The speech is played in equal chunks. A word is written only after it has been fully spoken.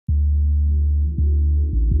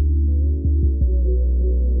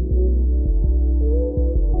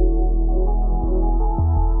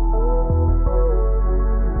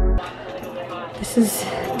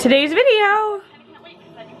today's video. I can't wait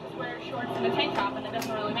because I can just wear shorts and a tank top and it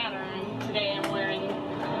doesn't really matter. And today I'm wearing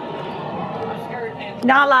a skirt and...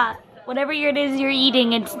 Nala, whatever it is you're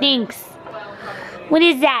eating, it stinks. What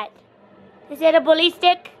is that? Is that a bully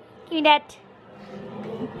stick? Give me that.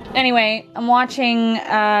 Anyway, I'm watching,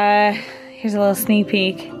 here's a little sneak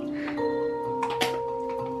peek.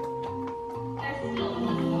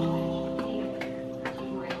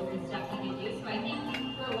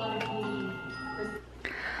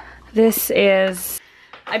 This is,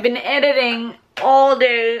 I've been editing all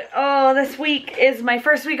day. Oh, this week is my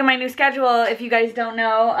first week of my new schedule, if you guys don't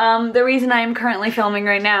know. The reason I'm currently filming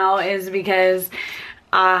right now is because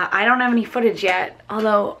I don't have any footage yet.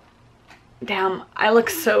 Although, damn, I look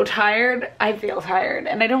so tired. I feel tired,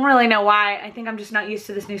 and I don't really know why. I think I'm just not used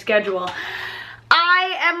to this new schedule.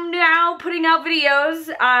 I am now putting out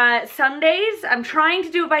videos Sundays. I'm trying to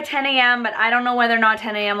do it by 10 a.m., but I don't know whether or not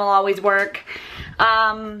 10 a.m. will always work.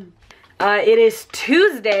 It is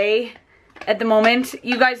Tuesday at the moment.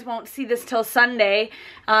 You guys won't see this till Sunday.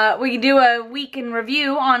 We do a week in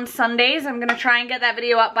review on Sundays. I'm gonna try and get that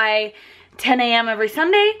video up by 10 a.m. every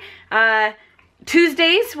Sunday.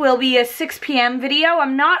 Tuesdays will be a 6 p.m. video.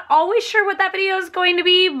 I'm not always sure what that video is going to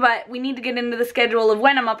be, but we need to get into the schedule of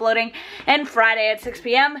when I'm uploading. And Friday at 6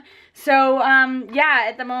 p.m. So, yeah,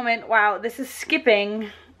 at the moment, wow, this is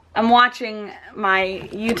skipping. I'm watching my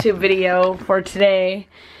YouTube video for today.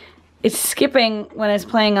 It's skipping when it's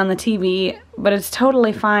playing on the TV, but it's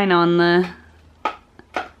totally fine on the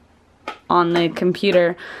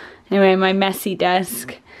computer. Anyway, my messy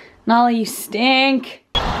desk. Nala, you stink.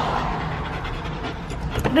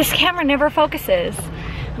 This camera never focuses.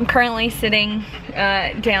 I'm currently sitting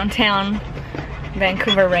downtown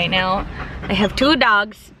Vancouver right now. I have two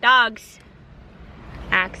dogs.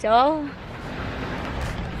 Axel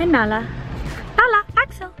and Nala.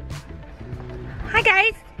 Axel. Hi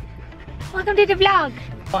guys. Welcome to the vlog.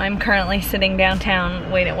 Well, I'm currently sitting downtown.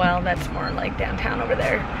 Well, that's more like downtown over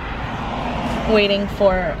there. Waiting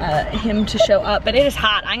for him to show up, but it is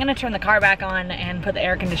hot. I'm gonna turn the car back on and put the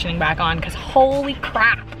air conditioning back on because holy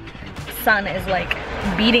crap, the sun is like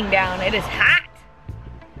beating down. It is hot.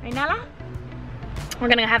 Right, Nala? We're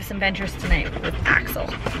gonna have some ventures tonight with Axel.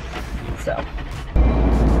 So.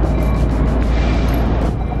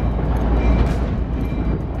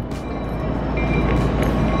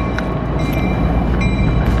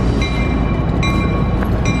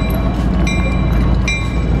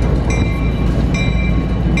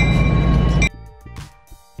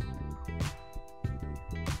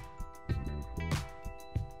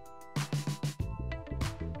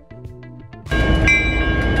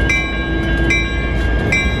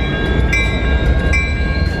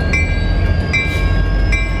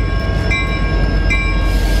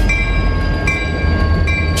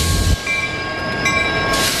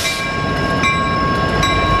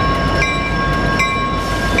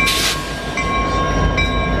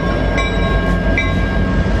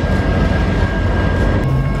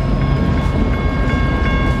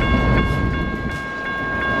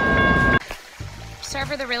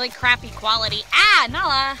 For the really crappy quality.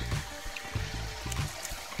 Nala!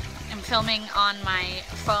 I'm filming on my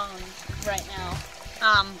phone right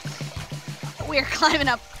now. We're climbing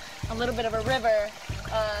up a little bit of a river.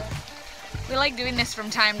 We like doing this from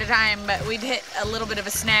time to time, but we'd hit a little bit of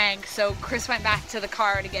a snag, so Chris went back to the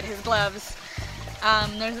car to get his gloves.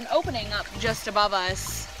 There's an opening up just above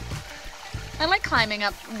us. I like climbing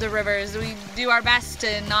up the rivers. We do our best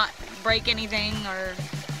to not break anything or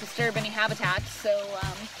disturb any habitats, so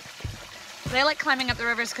but I like climbing up the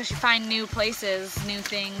rivers because you find new places, new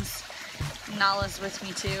things. Nala's with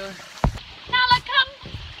me too. Nala,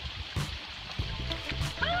 come!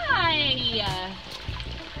 Hi!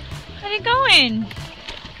 How's it going?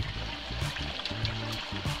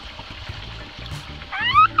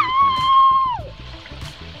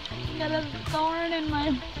 I got a thorn in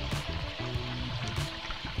my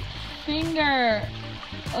finger.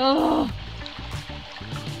 Oh.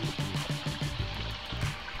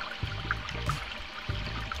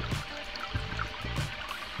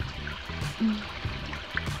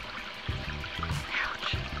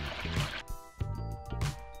 Ouch.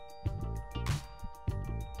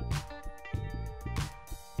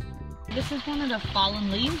 This is one of the fallen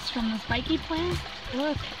leaves from the spiky plant.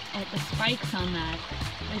 Look at the spikes on that.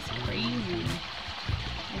 It's crazy.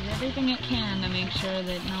 It does everything it can to make sure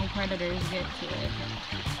that no predators get to it.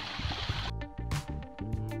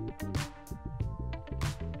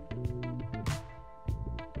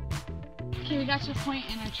 Okay, we got to a point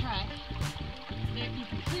in our trek. There, you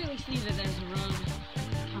can clearly see that there's a road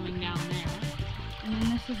coming down there. And then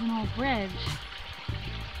this is an old bridge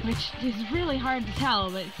which is really hard to tell,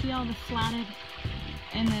 but see all the slatted,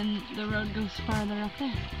 and then the road goes farther up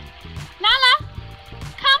there. Nala!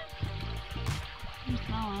 Come! There's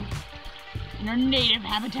Nala. In her native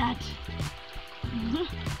habitat.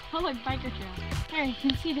 Oh look, biker trail. There, you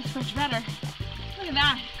can see this much better. Look at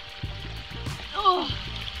that. Oh!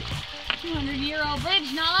 200-year-old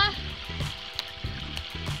bridge, Nala!